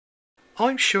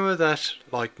I'm sure that,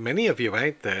 like many of you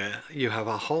out there, you have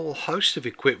a whole host of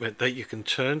equipment that you can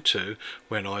turn to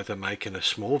when either making a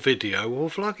small video or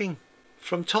vlogging.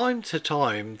 From time to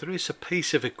time there is a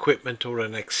piece of equipment or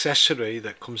an accessory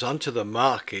that comes onto the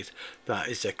market that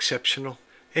is exceptional.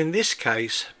 In this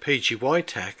case,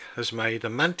 PGYTECH has made a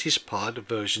Mantispod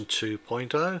version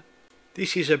 2.0.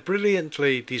 This is a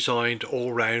brilliantly designed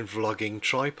all-round vlogging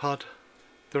tripod.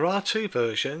 There are two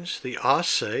versions, the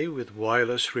RC with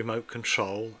wireless remote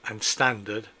control and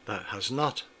standard that has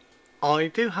not. I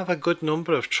do have a good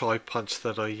number of tripods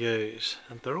that I use,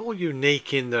 and they're all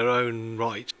unique in their own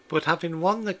right, but having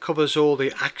one that covers all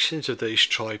the actions of these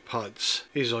tripods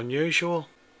is unusual.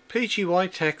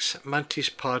 PGYTECH's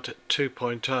Mantispod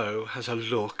 2.0 has a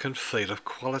look and feel of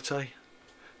quality.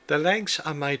 The legs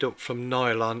are made up from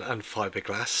nylon and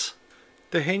fiberglass.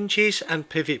 The hinges and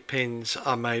pivot pins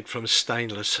are made from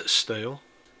stainless steel.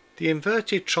 The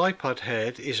inverted tripod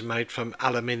head is made from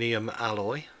aluminium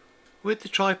alloy. With the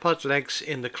tripod legs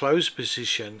in the closed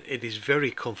position, it is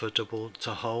very comfortable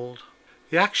to hold.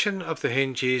 The action of the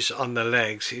hinges on the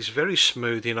legs is very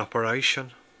smooth in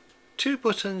operation. Two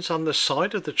buttons on the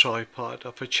side of the tripod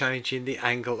are for changing the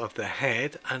angle of the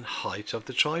head and height of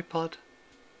the tripod.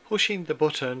 Pushing the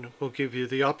button will give you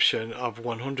the option of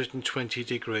 120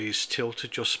 degrees tilt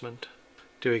adjustment.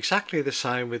 Do exactly the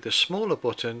same with the smaller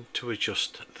button to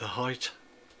adjust the height.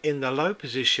 In the low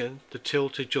position, the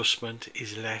tilt adjustment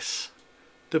is less.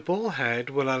 The ball head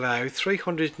will allow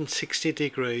 360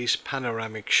 degrees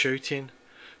panoramic shooting.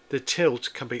 The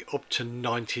tilt can be up to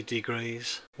 90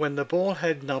 degrees. When the ball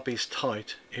head knob is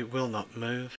tight, it will not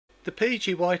move. The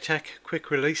PGYTECH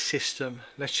Quick Release System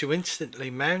lets you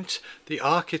instantly mount the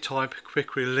Arca-type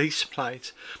Quick Release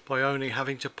plate by only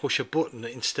having to push a button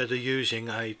instead of using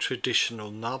a traditional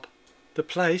knob. The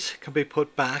plate can be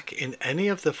put back in any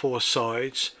of the four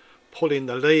sides. Pulling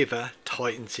the lever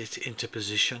tightens it into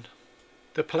position.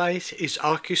 The plate is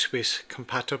Arca-Swiss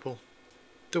compatible.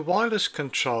 The wireless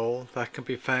control that can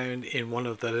be found in one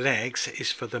of the legs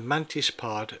is for the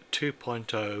Mantispod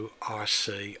 2.0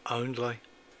 RC only.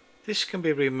 This can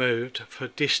be removed for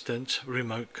distant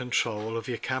remote control of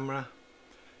your camera.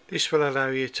 This will allow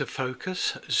you to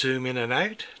focus, zoom in and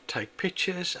out, take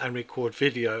pictures and record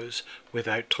videos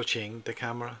without touching the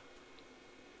camera.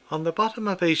 On the bottom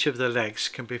of each of the legs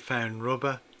can be found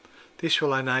rubber. This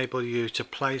will enable you to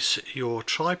place your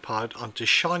tripod onto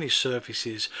shiny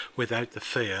surfaces without the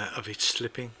fear of it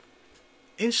slipping.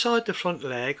 Inside the front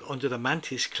leg under the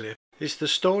Mantis clip is the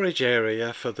storage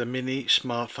area for the mini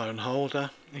smartphone holder.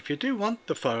 If you do want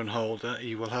the phone holder,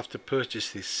 you will have to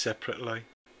purchase this separately.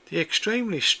 The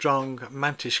extremely strong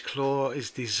Mantis claw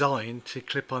is designed to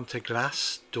clip onto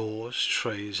glass, doors,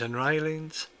 trees and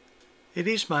railings. It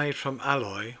is made from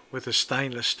alloy with a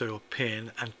stainless steel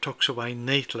pin and tucks away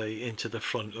neatly into the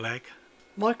front leg.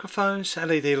 Microphones,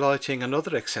 LED lighting and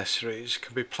other accessories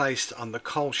can be placed on the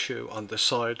cold shoe on the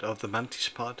side of the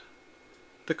Mantispod.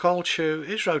 The cold shoe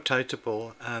is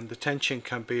rotatable and the tension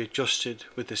can be adjusted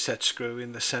with the set screw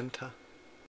in the centre.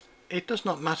 It does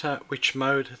not matter which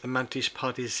mode the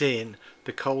Mantispod is in,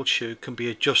 the cold shoe can be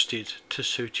adjusted to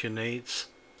suit your needs.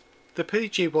 The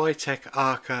PGYTECH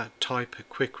Arca type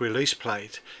quick release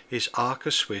plate is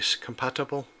Arca-Swiss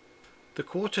compatible. The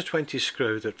 1/4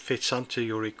 screw that fits onto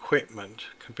your equipment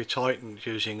can be tightened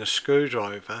using a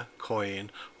screwdriver,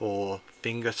 coin or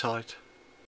finger tight.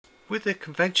 With the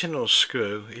conventional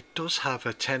screw, it does have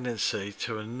a tendency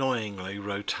to annoyingly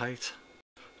rotate.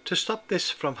 To stop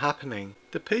this from happening,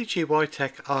 the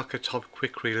PGYTECH Arca-type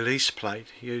quick release plate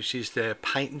uses their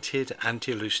patented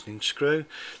anti-loosening screw.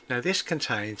 Now this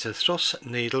contains a thrust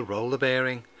needle roller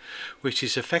bearing, which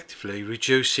is effectively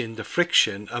reducing the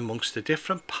friction amongst the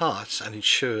different parts and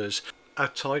ensures a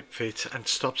tight fit and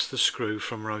stops the screw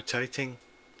from rotating.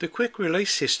 The quick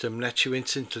release system lets you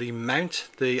instantly mount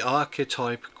the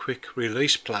Arca-type quick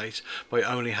release plate by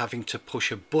only having to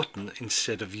push a button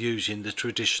instead of using the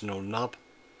traditional knob.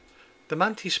 The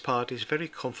Mantispod is very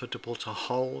comfortable to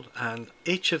hold and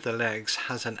each of the legs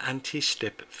has an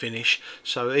anti-slip finish,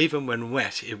 so even when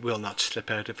wet it will not slip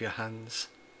out of your hands.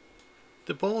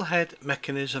 The ball head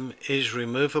mechanism is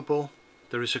removable.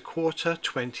 There is a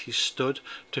 1/4 stud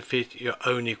to fit your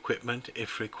own equipment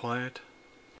if required.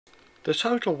 The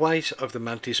total weight of the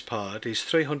Mantispod is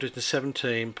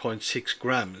 317.6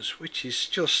 grams, which is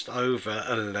just over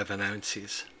 11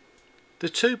 ounces. The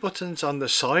two buttons on the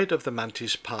side of the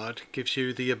Mantispod gives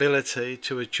you the ability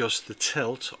to adjust the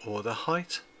tilt or the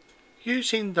height.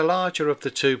 Using the larger of the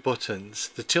two buttons,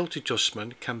 the tilt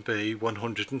adjustment can be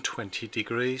 120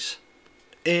 degrees.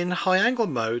 In high angle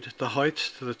mode, the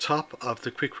height to the top of the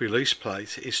quick release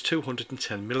plate is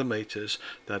 210mm,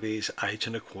 that is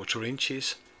 8¼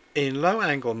 inches. In low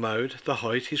angle mode, the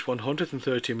height is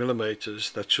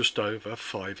 130mm, that's just over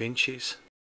 5 inches.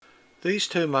 These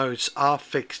two modes are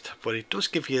fixed, but it does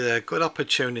give you a good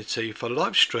opportunity for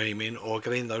live streaming or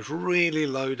getting those really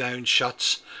low down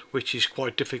shots, which is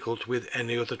quite difficult with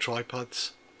any other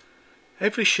tripods.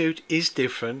 Every shoot is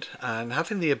different, and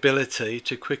having the ability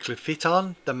to quickly fit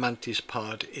on the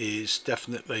Mantispod is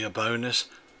definitely a bonus.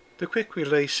 The quick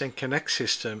release and connect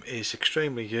system is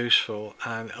extremely useful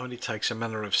and only takes a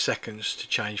matter of seconds to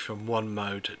change from one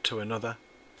mode to another.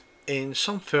 In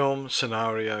some film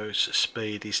scenarios,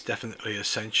 speed is definitely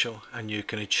essential, and you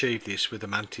can achieve this with the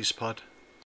Mantispod.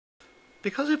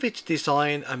 Because of its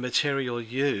design and material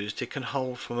used, it can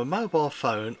hold from a mobile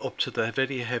phone up to the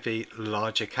very heavy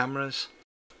larger cameras.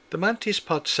 The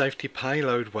Mantispod safety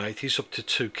payload weight is up to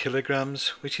 2 kilograms,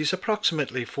 which is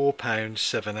approximately 4 pounds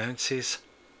 7 ounces.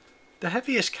 The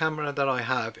heaviest camera that I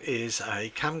have is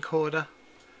a camcorder.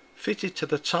 Fitted to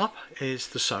the top is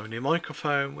the Sony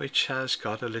microphone, which has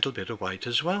got a little bit of weight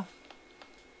as well.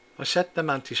 I set the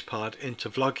Mantispod into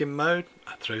vlogging mode.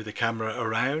 I threw the camera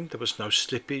around. There was no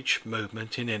slippage,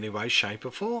 movement in any way, shape or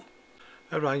form.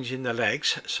 Arranging the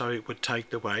legs so it would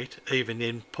take the weight, even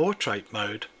in portrait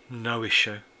mode, no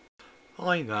issue.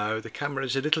 I know the camera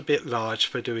is a little bit large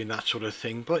for doing that sort of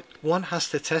thing, but one has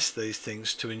to test these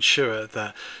things to ensure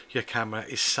that your camera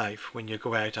is safe when you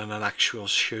go out on an actual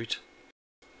shoot.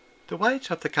 The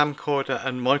weight of the camcorder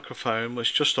and microphone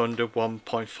was just under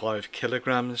 1.5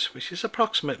 kilograms, which is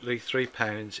approximately 3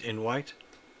 pounds in weight.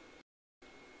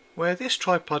 Where this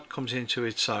tripod comes into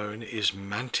its own is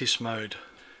Mantis mode.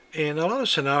 In a lot of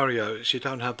scenarios you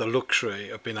don't have the luxury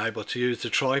of being able to use the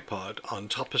tripod on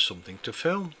top of something to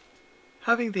film.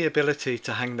 Having the ability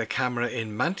to hang the camera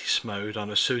in Mantis mode on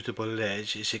a suitable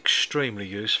ledge is extremely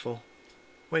useful.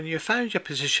 When you've found your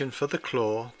position for the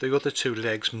claw, the other two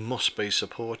legs must be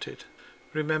supported.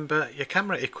 Remember, your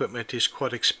camera equipment is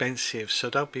quite expensive, so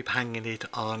don't be hanging it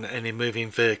on any moving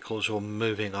vehicles or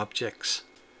moving objects.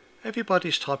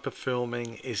 Everybody's type of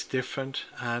filming is different,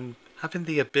 and having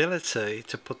the ability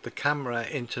to put the camera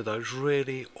into those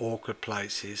really awkward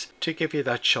places to give you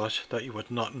that shot that you would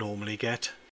not normally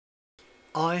get.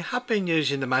 I have been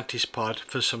using the Mantispod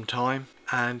for some time,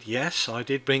 and yes, I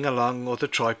did bring along other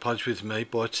tripods with me,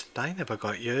 but they never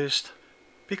got used.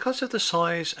 Because of the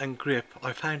size and grip,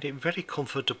 I found it very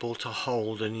comfortable to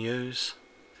hold and use.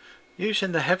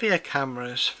 Using the heavier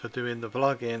cameras for doing the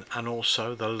vlogging and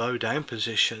also the low down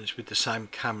positions with the same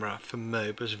camera for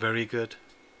me was very good.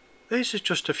 These are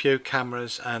just a few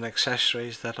cameras and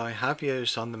accessories that I have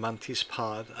used on the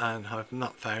Mantispod and have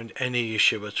not found any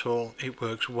issue at all. It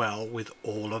works well with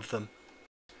all of them.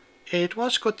 It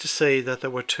was good to see that there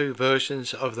were two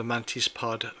versions of the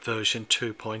Mantispod version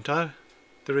 2.0.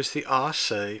 There is the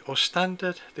RC or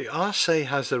standard. The RC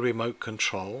has the remote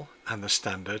control and the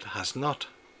standard has not.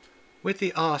 With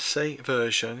the RC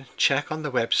version, check on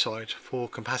the website for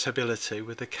compatibility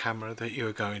with the camera that you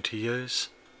are going to use.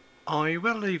 I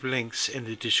will leave links in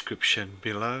the description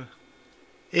below.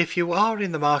 If you are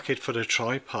in the market for a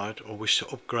tripod or wish to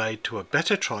upgrade to a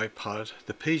better tripod,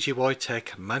 the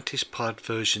PGYTECH Mantispod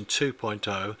version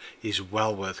 2.0 is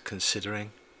well worth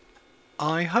considering.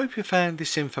 I hope you found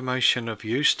this information of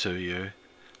use to you.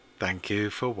 Thank you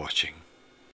for watching.